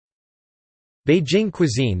Beijing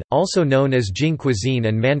cuisine, also known as Jing cuisine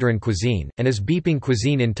and Mandarin cuisine, and as Beiping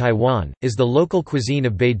cuisine in Taiwan, is the local cuisine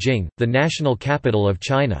of Beijing, the national capital of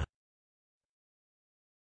China.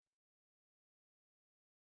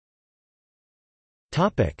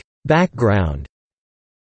 Background.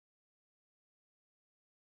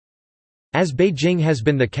 As Beijing has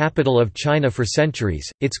been the capital of China for centuries,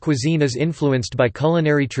 its cuisine is influenced by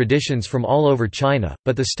culinary traditions from all over China,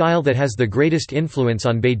 but the style that has the greatest influence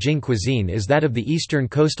on Beijing cuisine is that of the eastern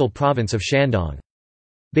coastal province of Shandong.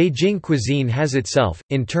 Beijing cuisine has itself,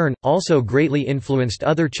 in turn, also greatly influenced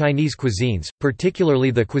other Chinese cuisines, particularly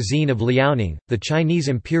the cuisine of Liaoning, the Chinese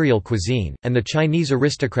imperial cuisine, and the Chinese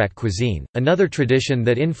aristocrat cuisine. Another tradition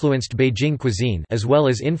that influenced Beijing cuisine, as well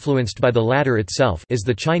as influenced by the latter itself, is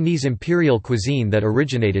the Chinese imperial cuisine that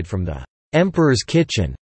originated from the emperor's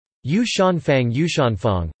kitchen,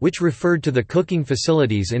 Fang, which referred to the cooking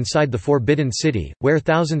facilities inside the Forbidden City, where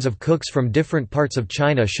thousands of cooks from different parts of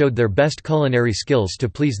China showed their best culinary skills to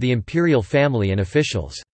please the imperial family and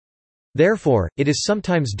officials. Therefore, it is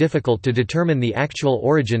sometimes difficult to determine the actual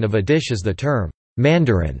origin of a dish as the term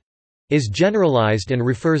Mandarin is generalized and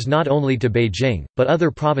refers not only to Beijing, but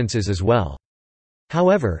other provinces as well.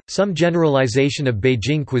 However, some generalization of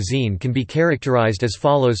Beijing cuisine can be characterized as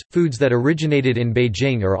follows: foods that originated in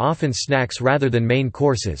Beijing are often snacks rather than main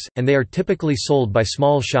courses, and they are typically sold by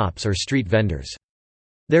small shops or street vendors.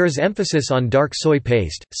 There is emphasis on dark soy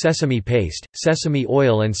paste, sesame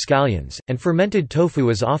oil and scallions, and fermented tofu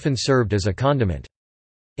is often served as a condiment.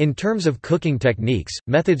 In terms of cooking techniques,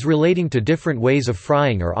 methods relating to different ways of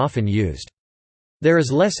frying are often used. There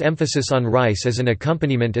is less emphasis on rice as an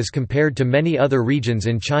accompaniment as compared to many other regions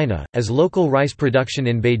in China, as local rice production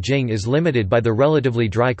in Beijing is limited by the relatively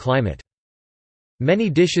dry climate.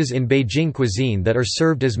 Many dishes in Beijing cuisine that are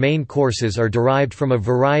served as main courses are derived from a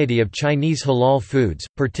variety of Chinese halal foods,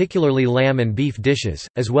 particularly lamb and beef dishes,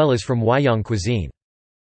 as well as from Huaiyang cuisine.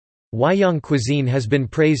 Huaiyang cuisine has been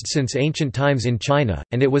praised since ancient times in China,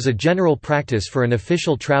 and it was a general practice for an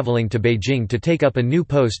official traveling to Beijing to take up a new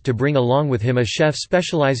post to bring along with him a chef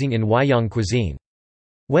specializing in Huaiyang cuisine.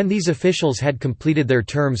 When these officials had completed their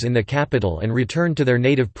terms in the capital and returned to their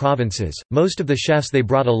native provinces, most of the chefs they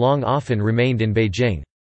brought along often remained in Beijing.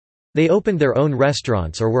 They opened their own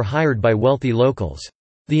restaurants or were hired by wealthy locals.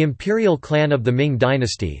 The imperial clan of the Ming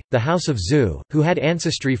dynasty, the House of Zhou, who had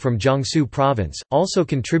ancestry from Jiangsu province, also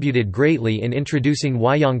contributed greatly in introducing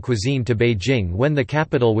Huaiyang cuisine to Beijing when the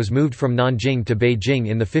capital was moved from Nanjing to Beijing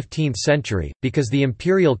in the 15th century, because the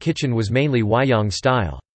imperial kitchen was mainly Huaiyang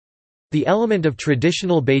style. The element of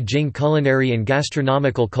traditional Beijing culinary and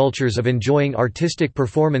gastronomical cultures of enjoying artistic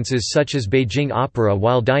performances such as Beijing opera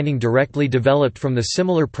while dining directly developed from the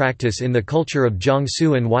similar practice in the culture of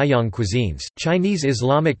Jiangsu and Huaiyang cuisines. Chinese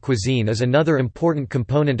Islamic cuisine is another important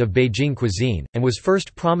component of Beijing cuisine, and was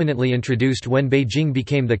first prominently introduced when Beijing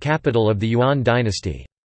became the capital of the Yuan dynasty.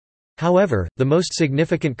 However, the most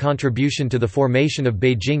significant contribution to the formation of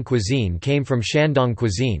Beijing cuisine came from Shandong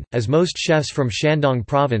cuisine, as most chefs from Shandong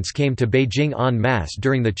province came to Beijing en masse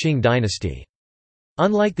during the Qing dynasty.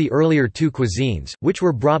 Unlike the earlier two cuisines, which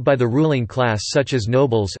were brought by the ruling class such as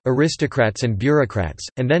nobles, aristocrats and bureaucrats,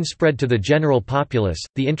 and then spread to the general populace,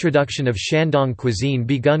 the introduction of Shandong cuisine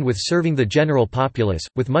begun with serving the general populace,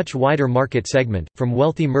 with much wider market segment, from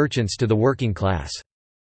wealthy merchants to the working class.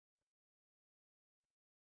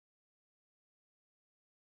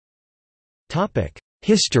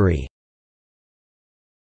 History.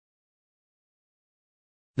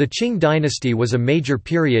 The Qing dynasty was a major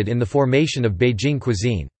period in the formation of Beijing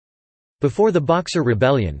cuisine. Before the Boxer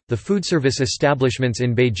Rebellion, the foodservice establishments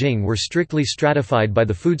in Beijing were strictly stratified by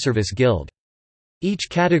the Foodservice Guild. Each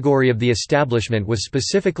category of the establishment was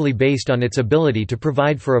specifically based on its ability to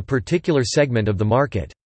provide for a particular segment of the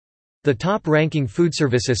market. The top-ranking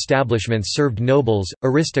foodservice establishments served nobles,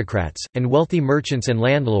 aristocrats, and wealthy merchants and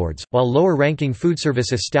landlords, while lower-ranking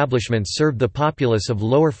foodservice establishments served the populace of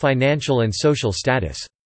lower financial and social status.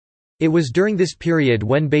 It was during this period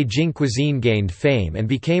when Beijing cuisine gained fame and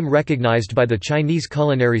became recognized by the Chinese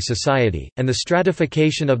Culinary Society, and the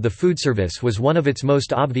stratification of the foodservice was one of its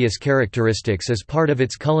most obvious characteristics as part of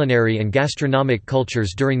its culinary and gastronomic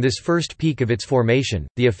cultures during this first peak of its formation.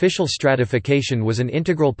 The official stratification was an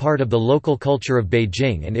integral part of the local culture of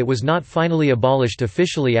Beijing, and it was not finally abolished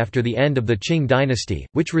officially after the end of the Qing dynasty,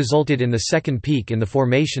 which resulted in the second peak in the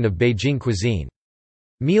formation of Beijing cuisine.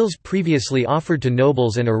 Meals previously offered to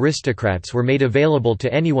nobles and aristocrats were made available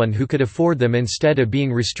to anyone who could afford them instead of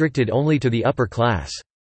being restricted only to the upper class.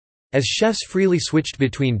 As chefs freely switched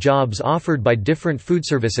between jobs offered by different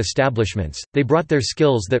foodservice establishments, they brought their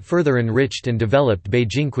skills that further enriched and developed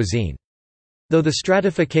Beijing cuisine. Though the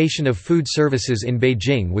stratification of food services in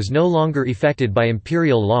Beijing was no longer effected by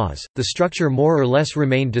imperial laws, the structure more or less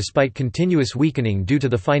remained despite continuous weakening due to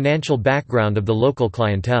the financial background of the local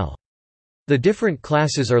clientele. The different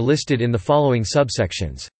classes are listed in the following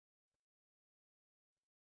subsections.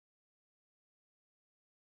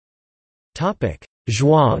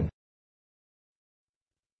 Zhuang.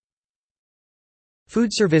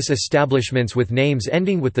 Foodservice establishments with names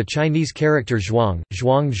ending with the Chinese character zhuang,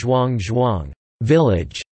 zhuang zhuang zhuang,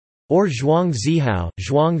 village, or zhuang zihao,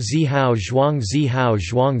 zhuang zihao, zhuang zihao,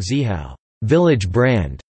 zhuang zihao, village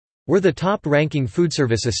brand, were the top-ranking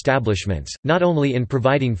foodservice establishments, not only in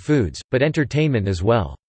providing foods, but entertainment as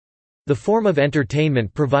well. The form of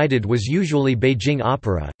entertainment provided was usually Beijing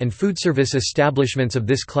opera, and foodservice establishments of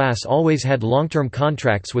this class always had long-term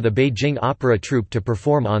contracts with a Beijing opera troupe to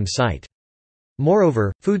perform on-site.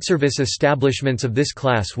 Moreover, foodservice establishments of this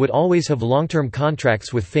class would always have long-term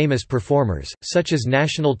contracts with famous performers, such as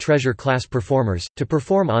national treasure class performers, to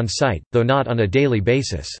perform on-site, though not on a daily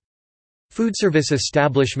basis. Foodservice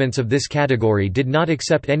establishments of this category did not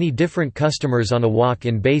accept any different customers on a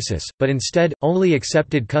walk-in basis, but instead, only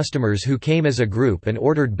accepted customers who came as a group and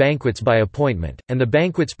ordered banquets by appointment, and the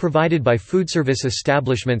banquets provided by foodservice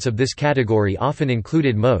establishments of this category often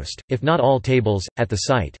included most, if not all tables, at the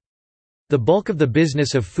site. The bulk of the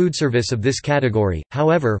business of foodservice of this category,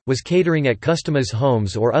 however, was catering at customers'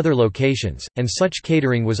 homes or other locations, and such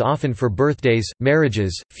catering was often for birthdays,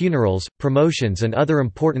 marriages, funerals, promotions and other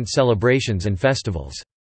important celebrations and festivals.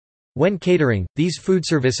 When catering, these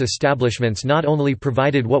foodservice establishments not only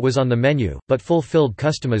provided what was on the menu, but fulfilled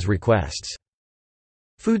customers' requests.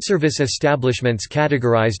 Foodservice establishments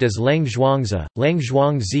categorized as Lang Zhuangzi, Lang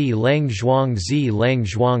Zhuangzi, Lang Zhuangzi, Lang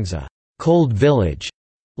Zhuangzi, cold village,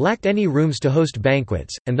 lacked any rooms to host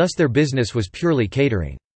banquets, and thus their business was purely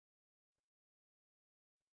catering.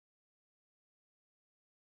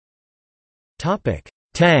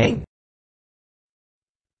 Tang.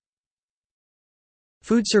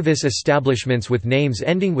 Foodservice establishments with names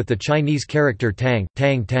ending with the Chinese character Tang,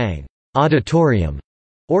 Tang Tang, auditorium,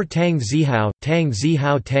 or Tang Zihao, Tang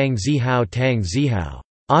Zihao, Tang Zihao, Tang Zihao,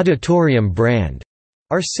 auditorium brand,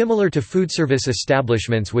 are similar to foodservice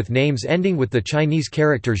establishments with names ending with the Chinese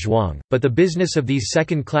character zhuang, but the business of these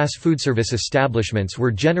second-class foodservice establishments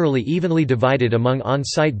were generally evenly divided among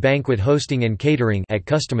on-site banquet hosting and catering at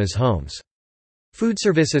customers' homes.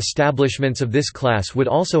 Foodservice establishments of this class would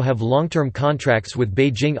also have long-term contracts with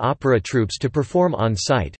Beijing opera troupes to perform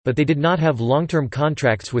on-site, but they did not have long-term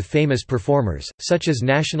contracts with famous performers, such as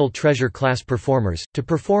national treasure class performers, to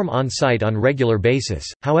perform on-site on regular basis.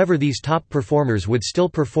 However, these top performers would still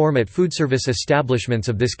perform at foodservice establishments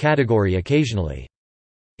of this category occasionally.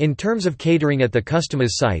 In terms of catering at the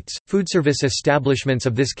customers' sites, foodservice establishments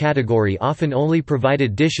of this category often only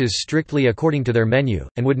provided dishes strictly according to their menu,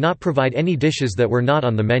 and would not provide any dishes that were not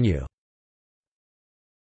on the menu.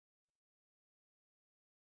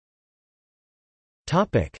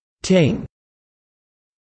 Ting.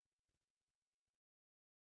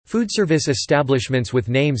 Foodservice establishments with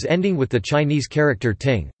names ending with the Chinese character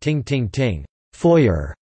Ting, Ting Ting Ting,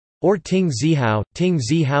 foyer, or Ting Zihao, Ting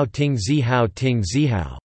Zihao, Ting Zihao, Ting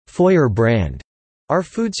Zihao, foyer brand, are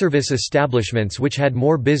foodservice establishments which had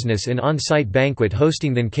more business in on-site banquet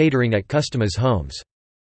hosting than catering at customers' homes.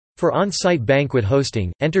 For on-site banquet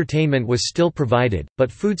hosting, entertainment was still provided, but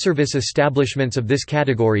foodservice establishments of this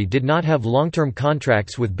category did not have long-term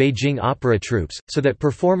contracts with Beijing opera troupes, so that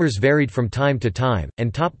performers varied from time to time,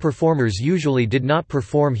 and top performers usually did not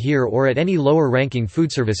perform here or at any lower-ranking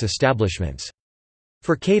foodservice establishments.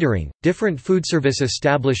 For catering, different foodservice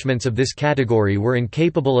establishments of this category were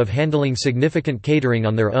incapable of handling significant catering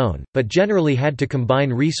on their own, but generally had to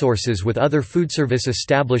combine resources with other foodservice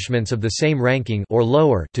establishments of the same ranking or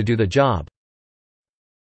lower to do the job.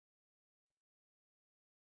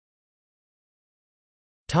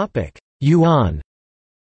 Yuan.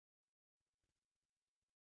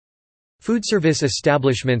 Foodservice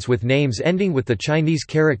establishments with names ending with the Chinese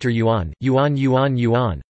character Yuan, Yuan Yuan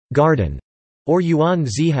Yuan, garden, or Yuan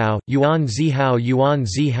Zihao, Yuan Zihao, Yuan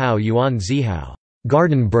Zihao, Yuan Zihao,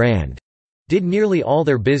 garden brand, did nearly all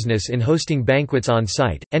their business in hosting banquets on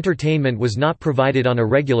site. Entertainment was not provided on a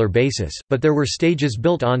regular basis, but there were stages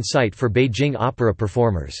built on site for Beijing opera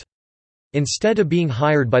performers. Instead of being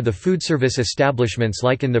hired by the foodservice establishments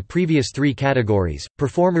like in the previous three categories,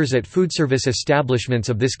 performers at foodservice establishments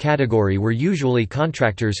of this category were usually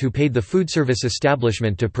contractors who paid the foodservice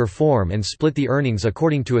establishment to perform and split the earnings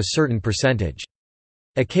according to a certain percentage.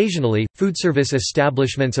 Occasionally, foodservice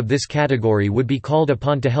establishments of this category would be called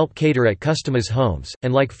upon to help cater at customers' homes,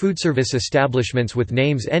 and like foodservice establishments with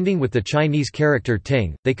names ending with the Chinese character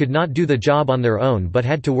Ting, they could not do the job on their own but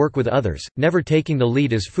had to work with others, never taking the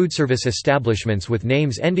lead as foodservice establishments with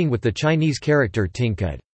names ending with the Chinese character Ting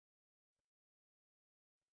could.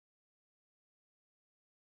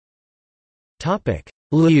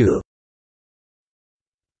 Liu.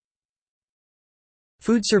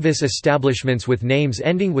 Foodservice establishments with names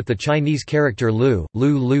ending with the Chinese character Lu,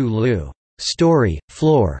 Lu Lu Lu, story,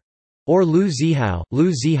 floor, or Lu Zihao,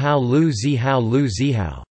 Lu Zihao Lu Zihao Lu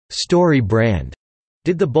Zihao, story brand,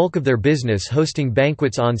 did the bulk of their business hosting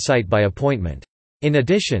banquets on site by appointment. In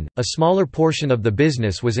addition, a smaller portion of the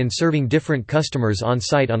business was in serving different customers on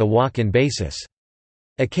site on a walk-in basis.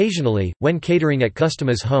 Occasionally, when catering at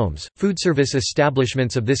customers' homes, foodservice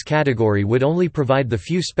establishments of this category would only provide the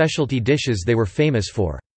few specialty dishes they were famous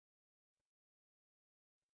for.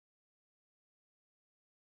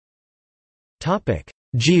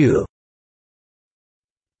 Jiu.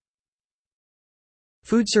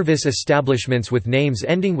 Foodservice establishments with names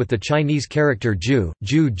ending with the Chinese character Ju,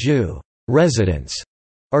 Ju Ju, residence,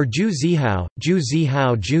 or Ju Zihao, Ju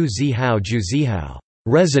Zihao Ju Zihao Ju Zihao,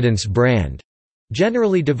 residence brand,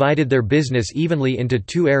 generally divided their business evenly into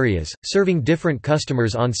two areas, serving different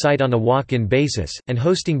customers on site on a walk-in basis, and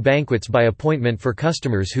hosting banquets by appointment for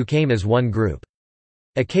customers who came as one group.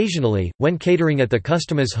 Occasionally, when catering at the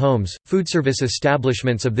customers' homes, foodservice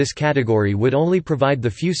establishments of this category would only provide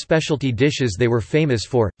the few specialty dishes they were famous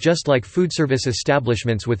for, just like foodservice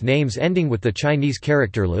establishments with names ending with the Chinese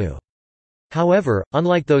character Lu. However,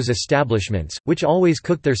 unlike those establishments, which always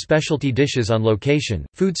cooked their specialty dishes on location,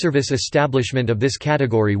 foodservice establishment of this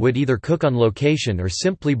category would either cook on location or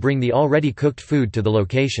simply bring the already cooked food to the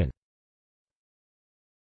location.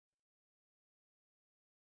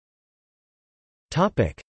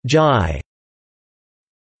 Zhai.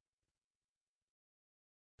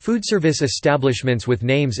 Foodservice establishments with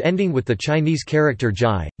names ending with the Chinese character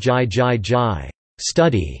Zhai, Zhai Zhai Zhai,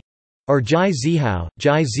 study, or Zhai Zihao,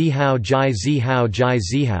 Zhai Zihao Zhai Zihao Zhai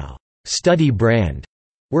Zihao, study brand,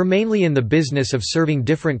 were mainly in the business of serving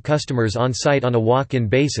different customers on site on a walk-in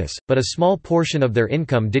basis, but a small portion of their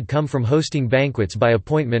income did come from hosting banquets by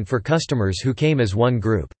appointment for customers who came as one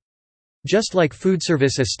group. Just like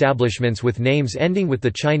foodservice establishments with names ending with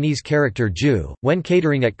the Chinese character Ju, when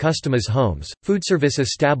catering at customers' homes, foodservice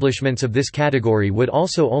establishments of this category would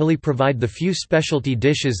also only provide the few specialty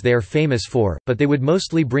dishes they are famous for, but they would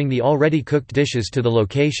mostly bring the already cooked dishes to the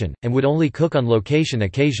location, and would only cook on location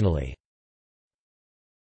occasionally.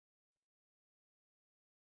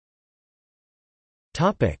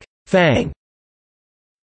 Fang.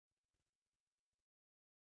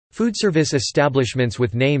 Foodservice establishments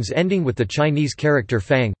with names ending with the Chinese character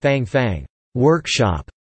Fang, Fang Fang, workshop,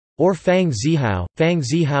 or Fang Zihao, Fang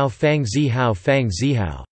Zihao Fang Zihao Fang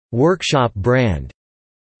Zihao, workshop brand.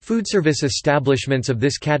 Foodservice establishments of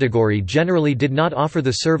this category generally did not offer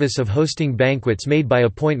the service of hosting banquets made by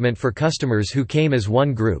appointment for customers who came as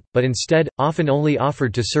one group, but instead, often only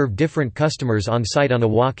offered to serve different customers on site on a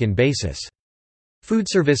walk-in basis.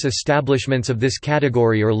 Foodservice establishments of this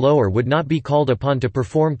category or lower would not be called upon to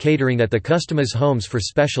perform catering at the customers' homes for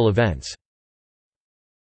special events.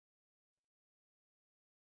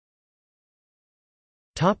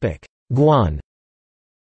 Guan.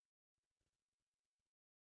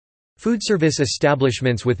 Foodservice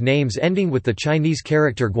establishments with names ending with the Chinese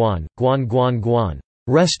character Guan, Guan Guan Guan,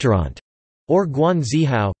 restaurant, or Guan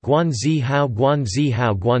Zihao, Guan Zihao Guan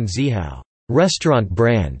Zihao Guan Zihao, restaurant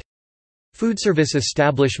brand. Foodservice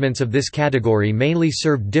establishments of this category mainly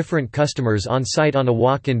served different customers on site on a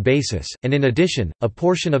walk-in basis, and in addition, a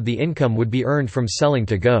portion of the income would be earned from selling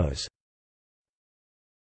to-goes.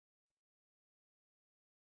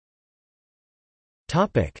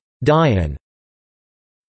 Dian.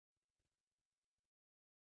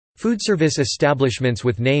 Foodservice establishments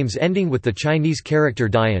with names ending with the Chinese character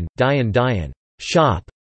Dian, Dian Dian, shop,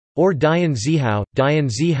 or Dian Zihao, Dian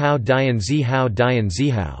Zihao Dian Zihao Dian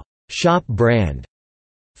Zihao, shop brand.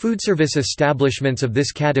 Foodservice establishments of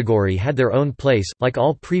this category had their own place, like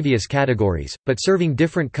all previous categories, but serving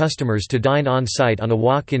different customers to dine on site on a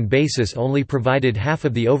walk-in basis only provided half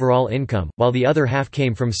of the overall income, while the other half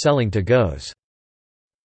came from selling to-goes.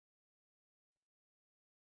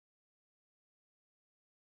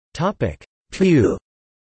 Pu.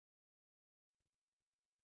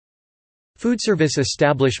 Foodservice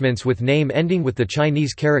establishments with name ending with the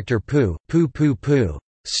Chinese character pu, pu pu pu,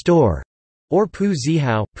 store, or pu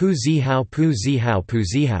zihao, pu zihao pu zihao pu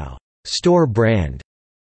zihao, store brand.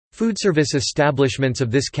 Foodservice establishments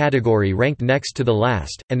of this category ranked next to the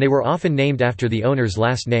last, and they were often named after the owners'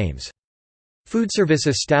 last names. Foodservice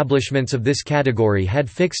establishments of this category had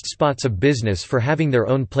fixed spots of business for having their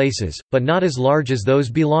own places, but not as large as those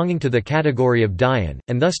belonging to the category of Dian,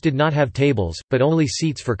 and thus did not have tables, but only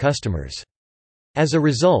seats for customers. As a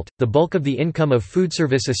result, the bulk of the income of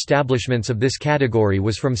foodservice establishments of this category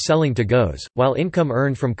was from selling to-goes, while income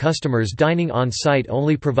earned from customers dining on site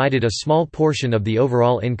only provided a small portion of the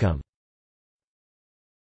overall income.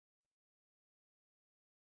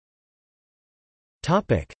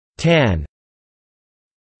 Tan.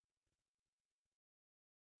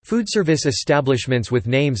 Foodservice establishments with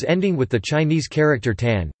names ending with the Chinese character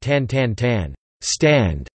tan, tan tan tan,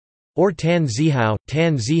 stand, or tan zihao,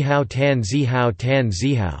 tan zihao, tan zihao, tan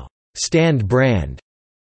zihao, stand brand.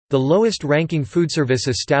 The lowest ranking foodservice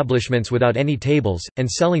establishments without any tables, and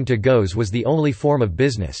selling to-goes was the only form of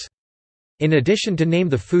business. In addition to name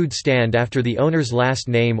the food stand after the owner's last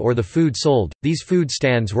name or the food sold, these food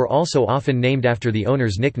stands were also often named after the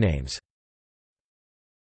owner's nicknames.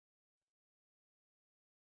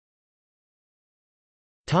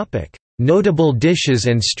 Notable dishes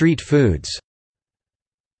and street foods.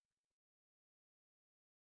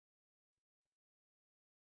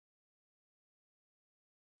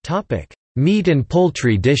 Meat and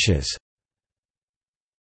poultry dishes.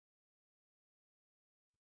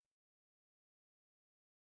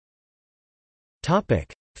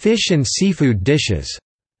 Fish and seafood dishes.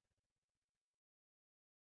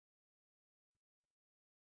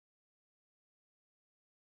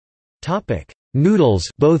 Noodles,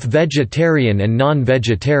 both vegetarian and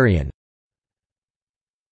non-vegetarian.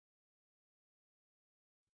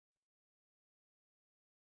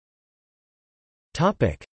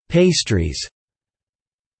 Pastries.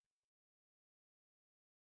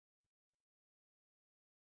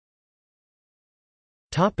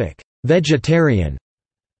 Vegetarian.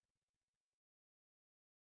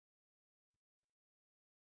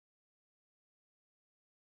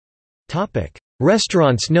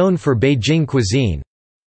 Restaurants known for Beijing cuisine.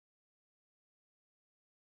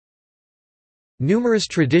 Numerous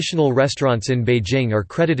traditional restaurants in Beijing are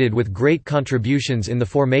credited with great contributions in the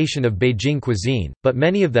formation of Beijing cuisine, but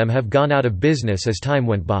many of them have gone out of business as time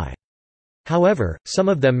went by. However, some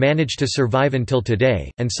of them managed to survive until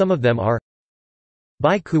today, and some of them are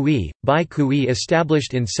Bai Kui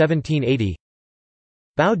established in 1780,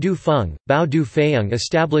 Bao Du Feng, Bao Du Feiyang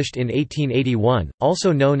established in 1881,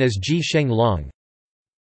 also known as Ji Sheng Long,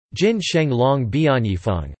 Jin Sheng Long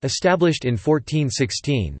Bianyifeng, established in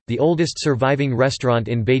 1416, the oldest surviving restaurant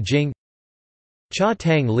in Beijing. Cha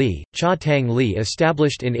Tang Li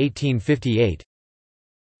established in 1858.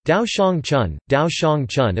 Dao Shang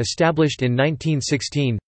Chun established in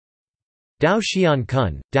 1916. Dao Xian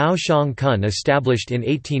Kun established in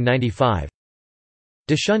 1895.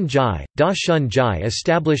 Dashun Jai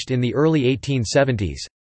established in the early 1870s.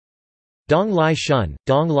 Dong Lai Shun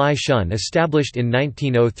established in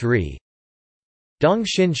 1903. Dong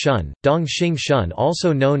Xin Shun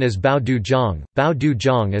also known as Bao Du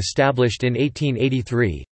Zhang established in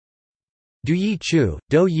 1883. Do Yi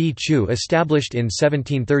Chu established in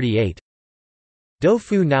 1738. Do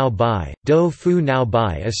Fu Nao Bai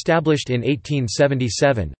established in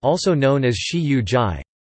 1877, also known as Shi Yu Jai.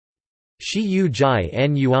 Shi Yu Jai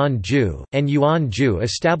and Yuan Ju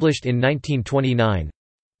established in 1929.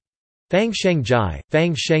 Fang Sheng Jai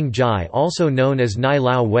also known as Nai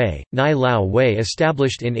Lao Wei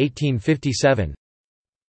established in 1857.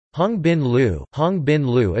 Hong Bin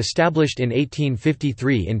Lu established in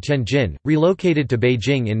 1853 in Tianjin, relocated to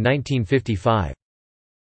Beijing in 1955.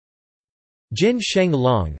 Jin Sheng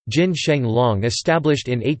Long established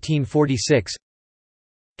in 1846.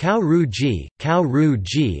 Cao Ru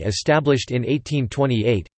Ji established in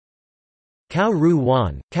 1828. Cao Ru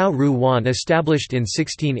Wan established in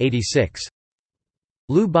 1686.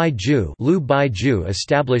 Lu Bai Ju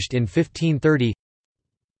established in 1530.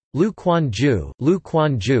 Lu Quan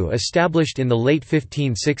Ju established in the late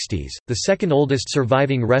 1560s, the second oldest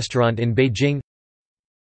surviving restaurant in Beijing.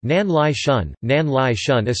 Nan Lai Shun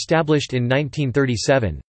established in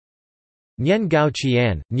 1937. Nian Gao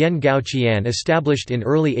Qian established in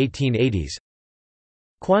early 1880s.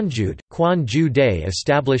 Quan Ju Day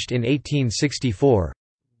established in 1864.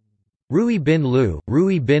 Rui Bin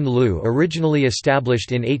Lu originally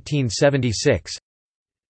established in 1876.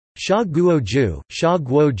 Sha Guo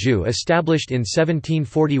Ju established in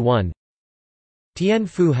 1741. Tian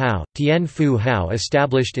Fu Hao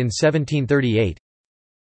established in 1738.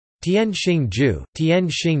 Tian Xing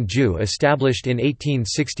Ju established in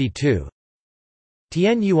 1862.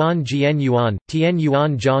 Tian Yuan Jian Yuan, Tian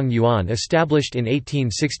Yuan Zhang Yuan established in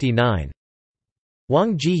 1869.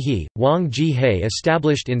 Wang Ji He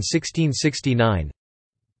established in 1669.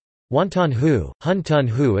 Wonton Hu, Hun Tun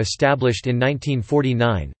Hu established in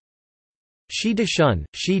 1949. Shi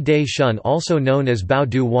De Shun also known as Bao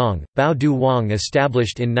Du Wang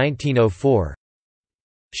established in 1904.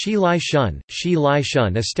 Shi Lai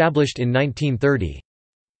Shun established in 1930.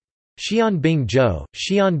 Xianbing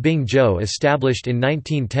Zhou established in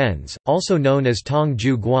 1910s, also known as Tong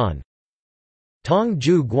Ju Guan. Tong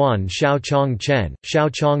Ju Guan Xiao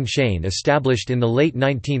Chong Shane established in the late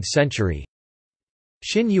 19th century.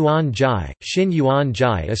 Xin Yuan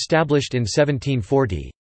Zhai established in 1740.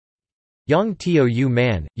 Yang Tou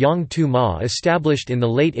Man, Yang Tu Ma established in the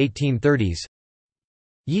late 1830s.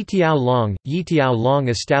 Yi Tiao Long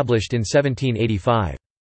established in 1785.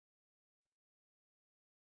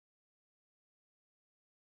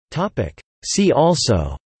 See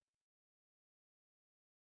also: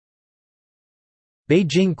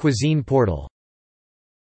 Beijing cuisine portal.